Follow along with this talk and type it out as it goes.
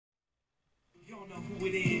Y'all know who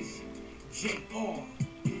it is. J.R.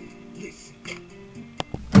 Listen.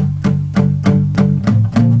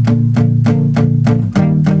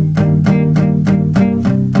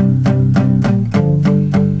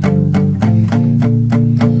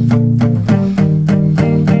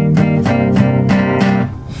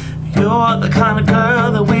 You're the kind of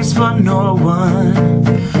girl that waits for no one.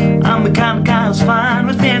 I'm the kind of guy who's fine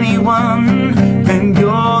with anyone. And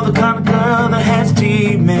you're the kind of girl that has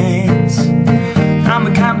demons. I'm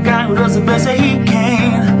the kind of guy who does the best that he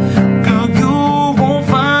can. Girl, you won't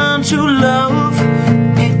find true love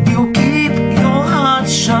if you keep your heart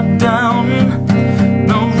shut down.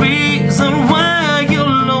 No reason why you're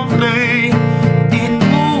lonely, it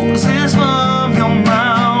oozes from your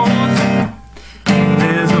mouth.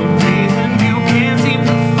 There's no reason you can't seem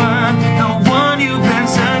to find the one you've been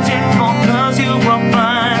searching for, 'cause you are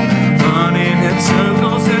blind, running in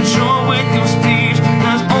circles and sure with your speech.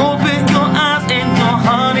 Just open your eyes and your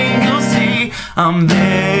heart and you'll see I'm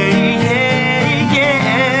there, yeah,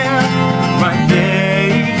 yeah, right there,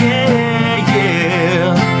 yeah,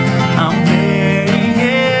 yeah. I'm there,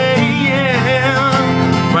 yeah,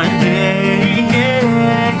 yeah, right there, yeah,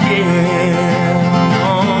 yeah.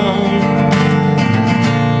 Oh.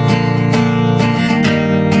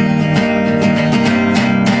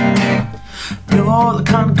 You're the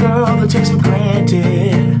kind of girl that takes for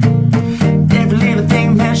granted every little thing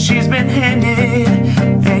that she's been handed.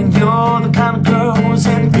 And you're the kind of girl who's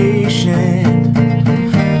impatient.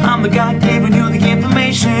 I'm the guy giving you the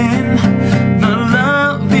information. The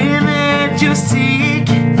loving that you seek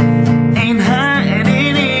ain't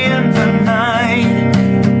hiding in the night.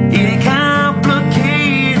 It ain't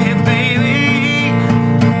complicated, baby.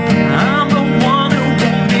 I'm the one who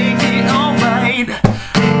can make it alright.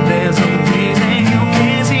 There's a reason you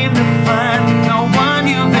can't seem to find the one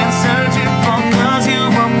you've been searching for, 'cause you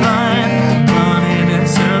were blind, running in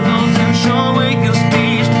circles and showing your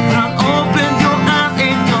speech. Now open your eyes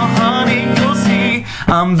and your heart and you'll see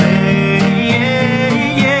I'm there,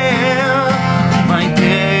 yeah, yeah, right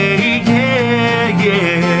there, yeah,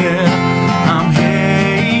 yeah. I'm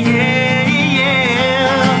here, yeah,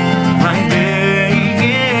 yeah, right there,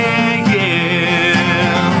 yeah, yeah.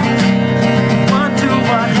 What do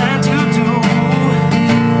I have to do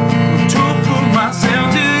to prove myself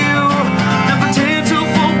to you? And pretend to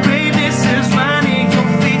obey, this is right in your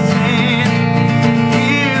face, and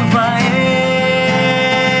here I am.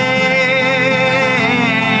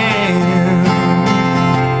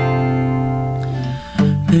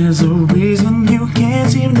 There's a reason you can't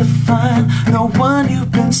seem to find the one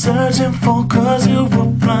you've been searching for, 'cause you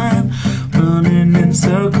were blind, running in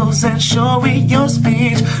circles and showing your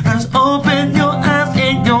speech. Just open your eyes